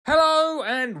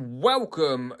And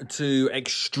welcome to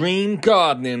Extreme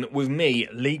Gardening with me,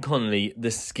 Lee Connelly, the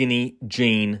skinny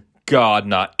jean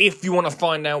gardener. If you want to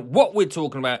find out what we're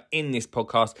talking about in this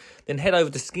podcast, then head over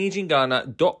to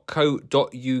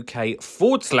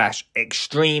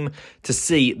skinnyjeangardener.co.uk/extreme to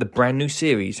see the brand new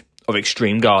series of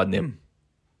Extreme Gardening.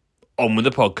 On with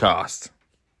the podcast.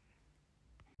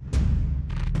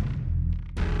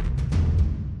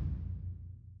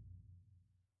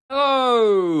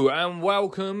 Hello and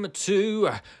welcome to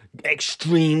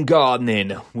Extreme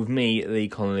Gardening with me, Lee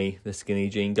Connelly, the skinny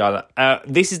jean gardener.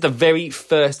 This is the very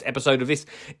first episode of this.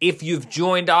 If you've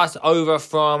joined us over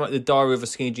from the Diary of a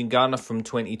Skinny Jean Gardener from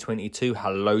 2022,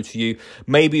 hello to you.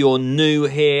 Maybe you're new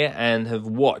here and have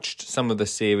watched some of the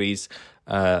series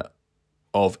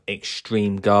of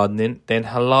Extreme Gardening, then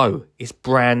hello, it's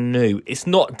brand new. It's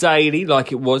not daily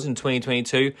like it was in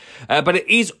 2022, but it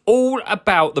is all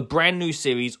about the brand new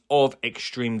series of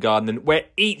Extreme Gardening, where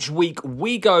each week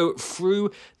we go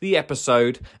through the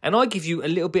episode and I give you a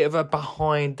little bit of a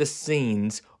behind the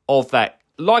scenes of that.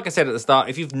 Like I said at the start,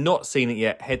 if you've not seen it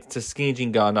yet, head to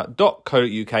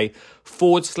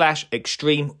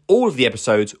skinnyjeangardener.co.uk/extreme. All of the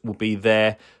episodes will be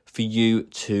there for you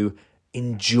to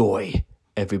enjoy,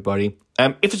 everybody.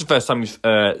 If it's the first time you've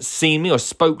seen me or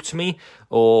spoke to me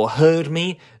or heard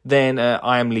me, then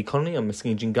I am Lee Connelly. I'm a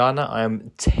skinny jean gardener. I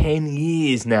am 10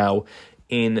 years now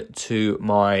into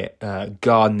my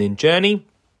gardening journey.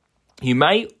 You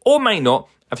may or may not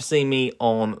have seen me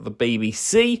on the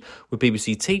BBC with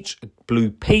BBC Teach, Blue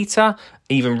Peter,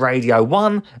 even Radio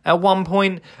 1 at one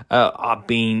point. I've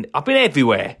been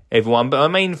everywhere, everyone. But my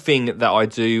main thing that I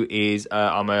do is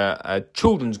I'm a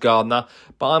children's gardener,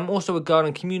 but I'm also a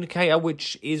garden communicator,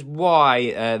 which is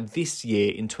why this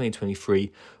year in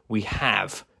 2023 we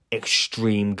have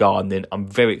Extreme Gardening. I'm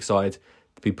very excited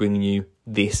to be bringing you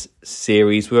this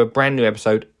series with a brand new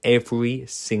episode every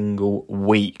single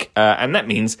week. And that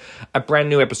means a brand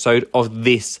new episode of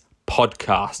this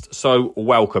podcast. So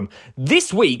welcome.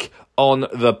 This week on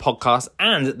the podcast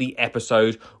and the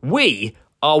episode, we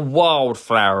are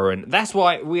wildflowering. That's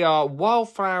right, we are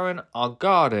wildflowering our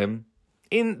garden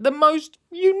in the most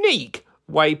unique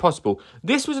way possible.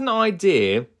 This was an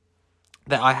idea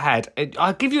that I had.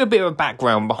 I'll give you a bit of a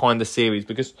background behind the series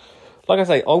because, like I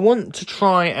say, I want to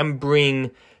try and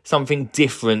bring something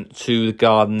different to the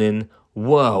gardening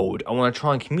world. I want to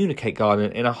try and communicate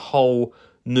gardening in a whole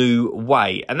new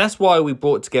way. And that's why we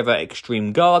brought together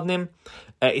Extreme Gardening.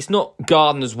 It's not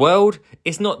Gardener's World.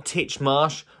 It's not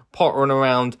Titchmarsh pottering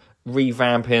around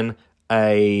revamping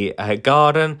a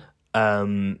garden.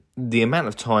 The amount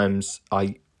of times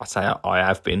I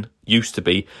have been, used to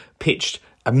be, pitched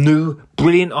a new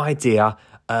brilliant idea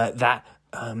that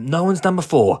no one's done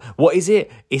before. What is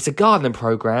it? It's a gardening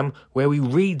program where we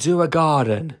redo a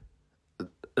garden.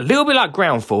 A little bit like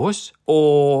Ground Force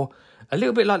or a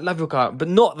little bit like Love Your Garden, but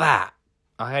not that.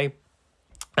 Okay?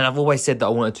 And I've always said that I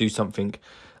want to do something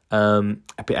a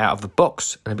bit out of the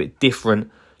box and a bit different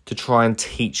to try and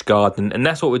teach gardening. And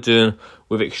that's what we're doing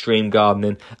with Extreme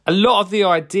Gardening. A lot of the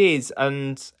ideas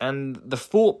and the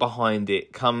thought behind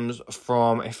it comes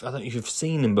from, I don't know if you've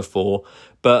seen him before,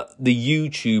 but the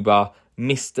YouTuber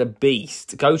Mr.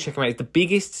 Beast. Go check him out. He's the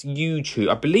biggest YouTuber.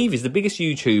 I believe he's the biggest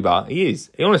YouTuber. He is.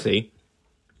 Honestly,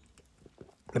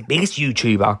 the biggest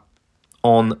YouTuber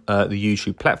on the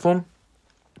YouTube platform.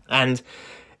 And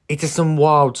it does some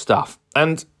wild stuff.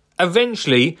 And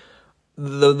eventually,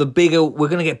 the bigger, we're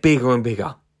going to get bigger and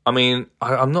bigger. I mean,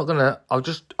 I'm not going to, I'll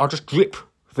just drip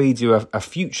feed you a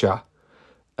future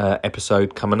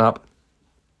episode coming up.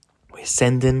 We're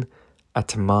sending a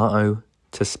tomato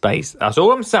to space. That's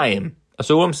all I'm saying. That's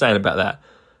all I'm saying about that.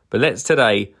 But let's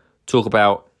today talk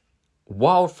about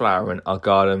wildflowering our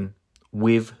garden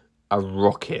with a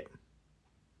rocket.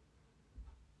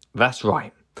 That's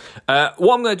right.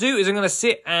 What I'm going to do is I'm going to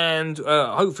sit and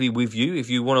hopefully with you, if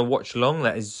you want to watch along,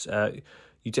 that is,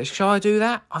 shall I do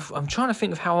that? I'm trying to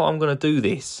think of how I'm going to do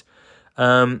this.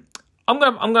 How am I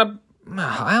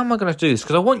going to do this?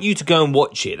 Because I want you to go and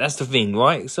watch it. That's the thing,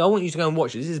 right? So I want you to go and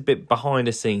watch it. This is a bit behind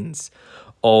the scenes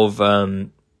of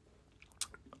the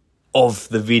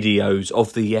videos,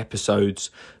 of the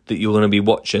episodes that you're going to be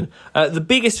watching. The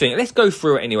biggest thing, let's go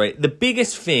through it anyway. The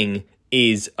biggest thing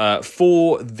is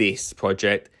for this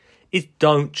project is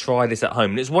don't try this at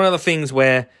home. And it's one of the things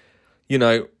where, you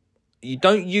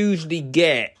don't usually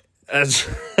get as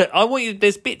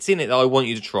there's bits in it that I want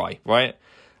you to try, right?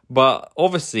 But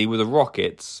obviously with the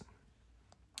rockets,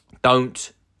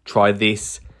 don't try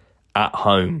this at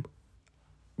home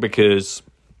because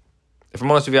if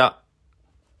I'm honest with you,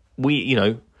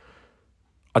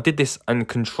 I did this in a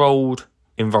controlled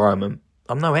environment.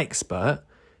 I'm no expert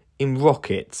in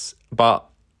rockets, but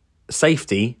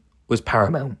safety was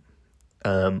paramount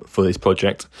for this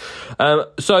project.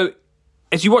 So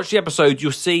as you watch the episode,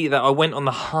 you'll see that I went on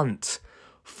the hunt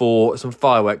for some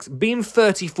fireworks. Being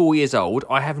 34 years old,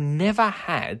 I have never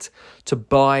had to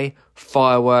buy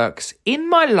fireworks in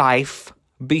my life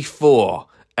before.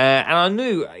 And I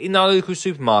knew in our local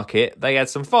supermarket, they had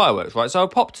some fireworks, right? So I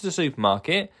popped to the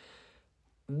supermarket.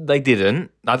 They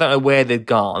didn't. I don't know where they'd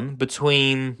gone.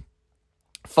 Between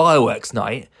fireworks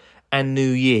night and New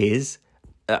Year's,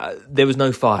 there was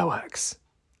no fireworks.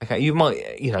 Okay, you might,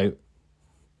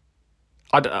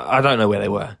 I don't know where they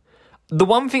were. The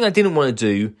one thing I didn't want to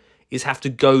do is have to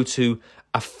go to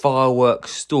a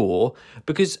fireworks store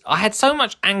because I had so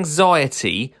much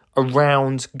anxiety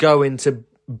around going to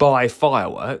buy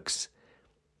fireworks.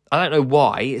 I don't know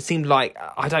why. It seemed like,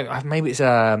 maybe it's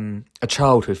a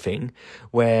childhood thing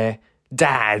where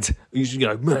dad,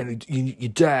 your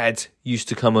dad used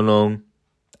to come along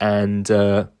and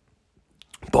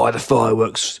buy the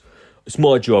fireworks. It's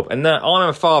my job. And now I'm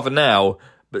a father now,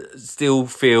 but still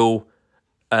feel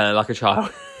like a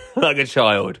child. Like a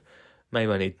child.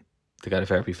 Maybe I need to go to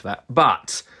therapy for that.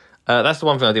 But that's the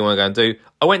one thing I didn't want to go and do.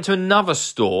 I went to another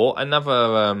store,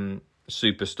 another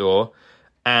superstore,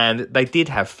 and they did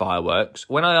have fireworks.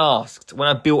 When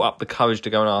I built up the courage to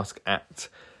go and ask at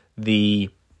the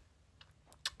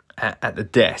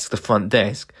desk, the front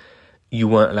desk, you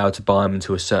weren't allowed to buy them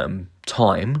until a certain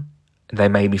time. They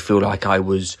made me feel like I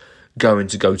was going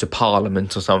to go to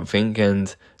Parliament or something,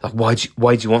 and like, why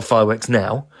do you want fireworks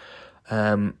now?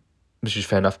 Which is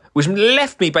fair enough. Which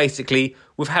left me basically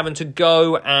with having to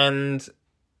go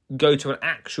to an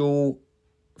actual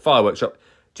fireworks shop.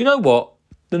 Do you know what?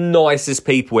 The nicest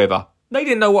people ever. They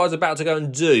didn't know what I was about to go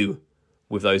and do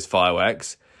with those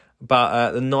fireworks,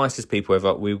 but the nicest people ever.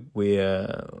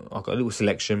 I've got a little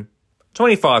selection.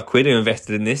 25 quid I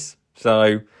invested in this,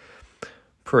 so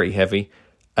pretty heavy.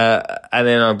 And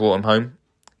then I brought them home,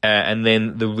 and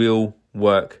then the real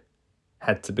work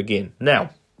had to begin.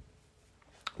 Now,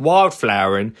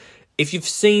 wildflowering, if you've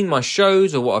seen my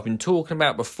shows or what I've been talking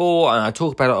about before, and I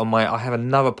talk about it I have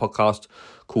another podcast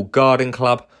called Garden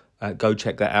Club. Go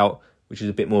check that out, which is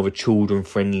a bit more of a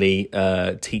children-friendly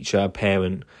teacher,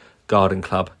 parent, garden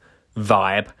club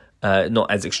vibe.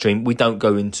 Not as extreme. We don't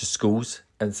go into schools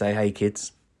and say, hey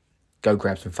kids, go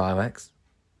grab some fireworks.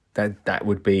 That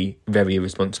would be very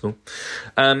irresponsible.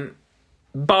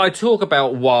 But I talk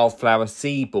about wildflower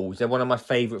seed balls. They're one of my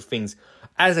favourite things.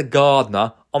 As a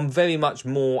gardener, I'm very much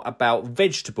more about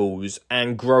vegetables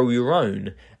and grow your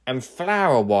own. And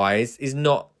flower-wise is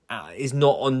not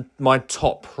on my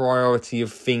top priority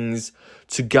of things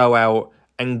to go out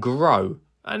and grow.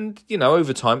 And,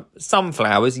 over time,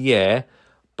 sunflowers, yeah,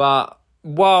 but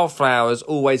wildflowers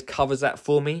always covers that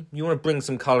for me. You want to bring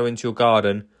some colour into your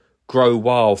garden, grow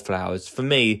wildflowers. For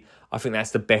me, I think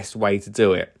that's the best way to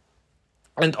do it.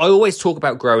 And I always talk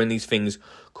about growing these things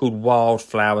called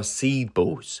wildflower seed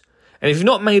balls. And if you've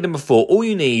not made them before, all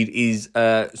you need is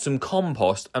some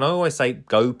compost. And I always say,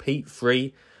 go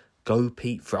peat-free. Go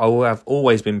peat-free. I've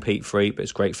always been peat-free, but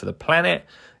it's great for the planet.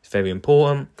 It's very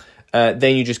important.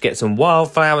 Then you just get some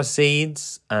wildflower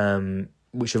seeds,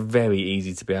 which are very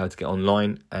easy to be able to get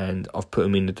online. And I've put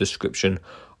them in the description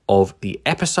of the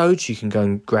episode, so you can go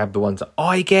and grab the ones that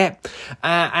I get.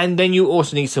 And then you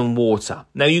also need some water.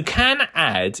 Now you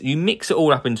mix it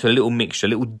all up into a little mixture, a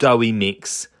little doughy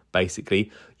mix, basically.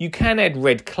 You can add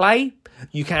red clay.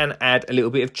 You can add a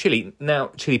little bit of chili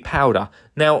powder.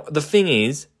 Now, the thing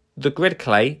is, the red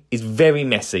clay is very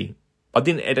messy. I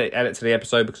didn't add it to the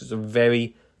episode because it's a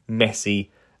very messy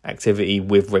activity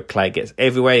with red clay. It gets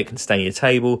everywhere. It can stain your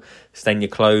table, stain your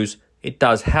clothes. It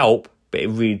does help, but it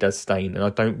really does stain. And I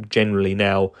don't generally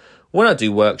now, when I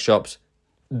do workshops,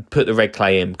 put the red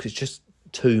clay in because it's just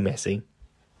too messy.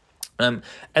 And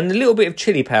a little bit of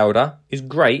chili powder is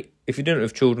great if you're doing it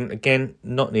with children. Again,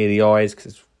 not near the eyes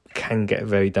because it can get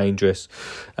very dangerous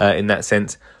in that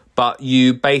sense. But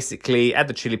you basically add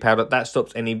the chili powder. That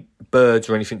stops any birds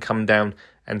or anything coming down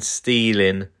and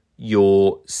stealing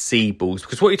your seed balls.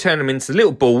 Because what you turn them into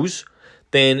little balls,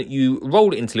 then you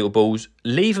roll it into little balls,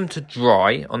 leave them to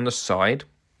dry on the side.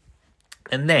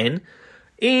 And then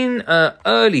in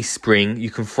early spring,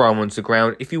 you can throw them onto the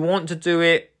ground. If you want to do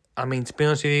it, to be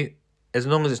honest with you, as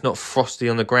long as it's not frosty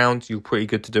on the ground, you're pretty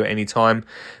good to do it any time.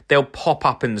 They'll pop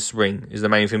up in the spring is the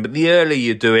main thing. But the earlier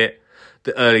you do it,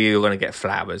 the earlier you're going to get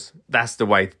flowers. That's the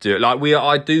way to do it.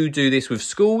 I do this with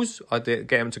schools. I get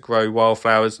them to grow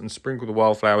wildflowers and sprinkle the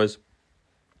wildflowers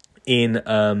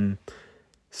in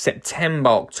September,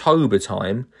 October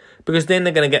time, because then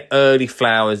they're going to get early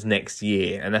flowers next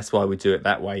year, and that's why we do it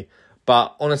that way.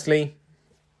 But honestly,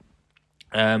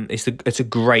 it's a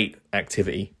great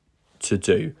activity to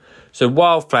do. So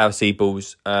wildflower seed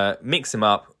balls, mix them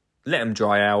up, let them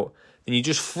dry out, then you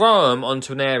just throw them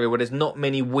onto an area where there's not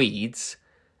many weeds,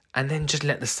 and then just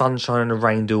let the sunshine and the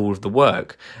rain do all of the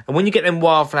work. And when you get them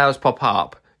wildflowers pop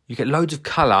up, you get loads of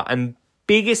colour, and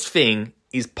biggest thing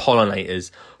is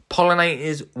pollinators.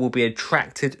 Pollinators will be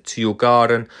attracted to your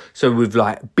garden. So with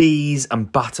like bees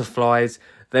and butterflies,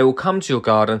 they will come to your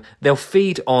garden. They'll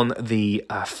feed on the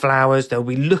flowers. They'll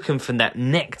be looking for that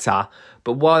nectar.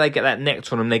 But while they get that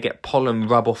nectar on them, they get pollen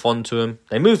rub off onto them.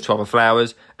 They move to other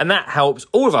flowers. And that helps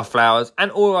all of our flowers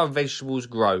and all of our vegetables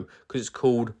grow, because it's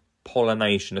called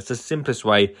pollination. It's the simplest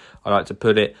way I like to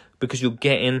put it, because you're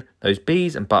getting those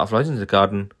bees and butterflies into the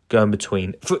garden going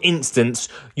between. For instance,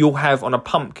 you'll have on a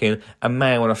pumpkin a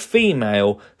male and a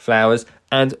female flowers,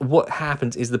 and what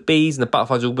happens is the bees and the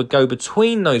butterflies will go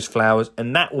between those flowers,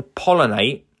 and that will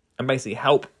pollinate and basically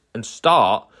help and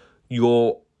start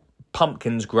your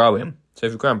pumpkins growing. So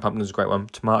if you're growing pumpkins, a great one.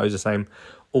 Tomatoes the same.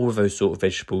 All of those sort of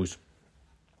vegetables.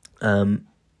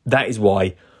 That is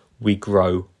why we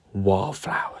grow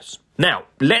wildflowers. Now,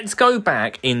 let's go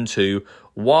back into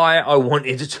why I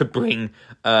wanted to bring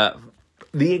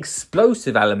the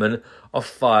explosive element of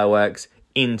fireworks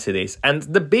into this. And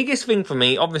the biggest thing for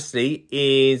me, obviously,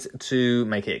 is to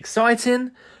make it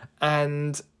exciting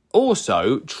and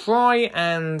also try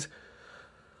and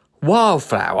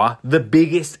wildflower the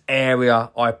biggest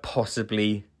area I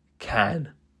possibly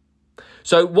can.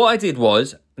 So what I did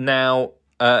was, now,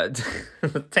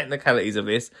 the technicalities of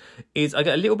this is I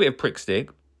get a little bit of prick stick.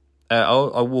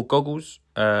 I wore goggles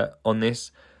on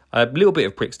this. A little bit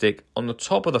of prick stick on the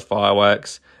top of the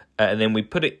fireworks. And then we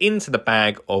put it into the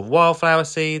bag of wildflower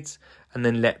seeds and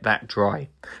then let that dry.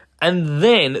 And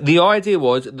then the idea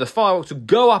was the fireworks would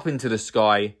go up into the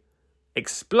sky,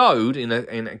 explode in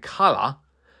a colour,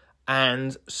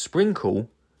 and sprinkle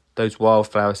those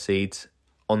wildflower seeds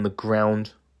on the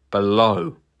ground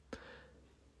below.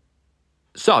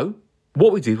 So,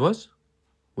 what we did was,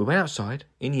 we went outside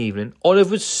in the evening.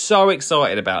 Olive was so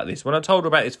excited about this. When I told her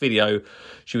about this video,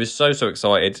 she was so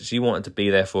excited. She wanted to be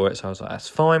there for it. So I was like, that's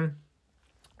fine.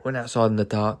 Went outside in the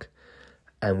dark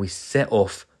and we set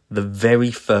off the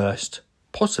very first,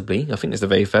 possibly, I think it's the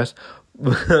very first,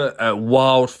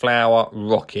 wildflower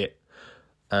rocket.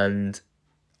 And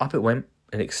up it went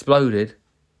and exploded.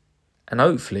 And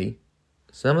hopefully,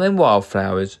 some of them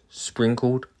wildflowers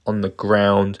sprinkled on the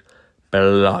ground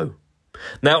below.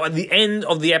 Now, at the end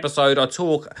of the episode, I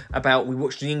talk about we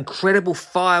watched the incredible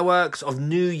fireworks of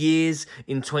New Year's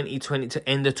in 2020 to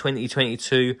end of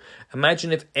 2022.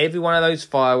 Imagine if every one of those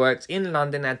fireworks in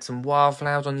London had some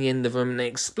wildflowers on the end of them and they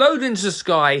exploded into the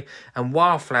sky and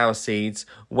wildflower seeds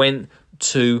went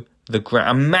to the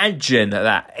ground. Imagine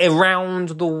that around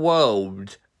the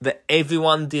world that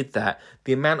everyone did that.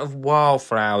 The amount of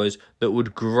wildflowers that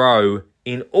would grow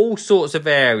in all sorts of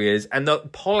areas and the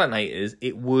pollinators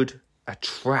it would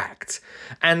attract.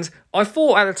 And I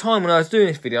thought at the time when I was doing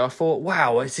this video, I thought,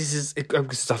 wow, this is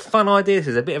a fun idea. This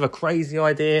is a bit of a crazy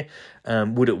idea.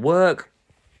 Would it work?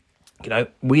 You know,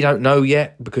 we don't know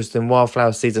yet, because then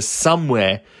wildflower seeds are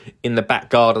somewhere in the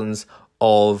back gardens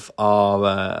of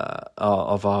our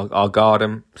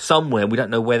garden. Somewhere, we don't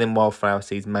know where them wildflower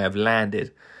seeds may have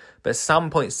landed. But at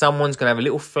some point, someone's going to have a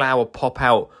little flower pop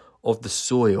out of the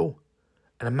soil.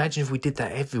 And imagine if we did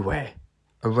that everywhere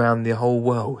around the whole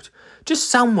world.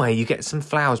 Just somewhere you get some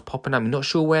flowers popping up. You're not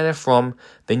sure where they're from.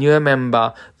 Then you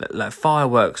remember that like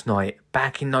fireworks night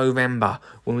back in November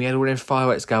when we had all them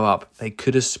fireworks go up. They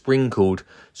could have sprinkled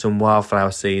some wildflower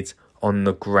seeds on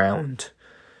the ground.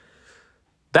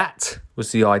 That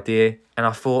was the idea. And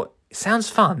I thought, it sounds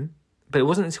fun. But it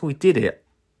wasn't until we did it,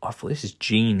 I thought, this is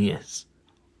genius.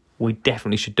 We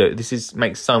definitely should do it. This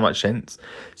makes so much sense.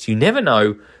 So you never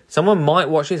know. Someone might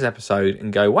watch this episode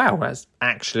and go, wow, that's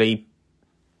actually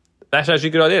a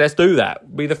good idea. Let's do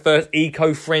that. Be the first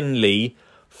eco-friendly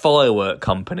firework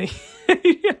company.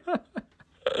 I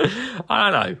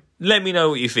don't know. Let me know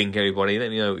what you think, everybody.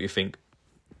 Let me know what you think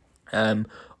on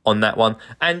that one.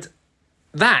 And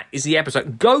that is the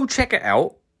episode. Go check it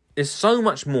out. There's so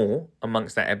much more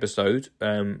amongst that episode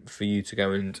for you to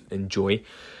go and enjoy.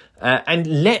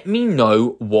 And let me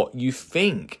know what you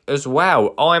think as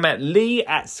well. I'm at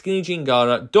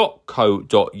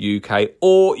lee@skinnyjeangardener.co.uk,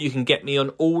 or you can get me on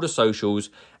all the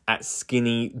socials at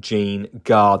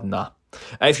skinnyjeangardener.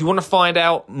 If you want to find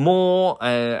out more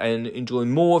and enjoy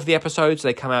more of the episodes,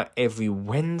 they come out every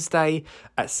Wednesday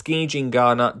at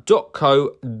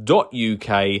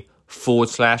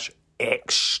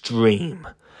skinnyjeangardener.co.uk/extreme.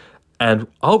 And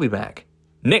I'll be back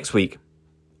next week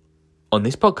on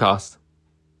this podcast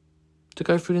to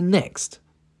go through the next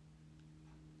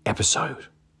episode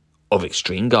of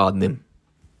Extreme Gardening.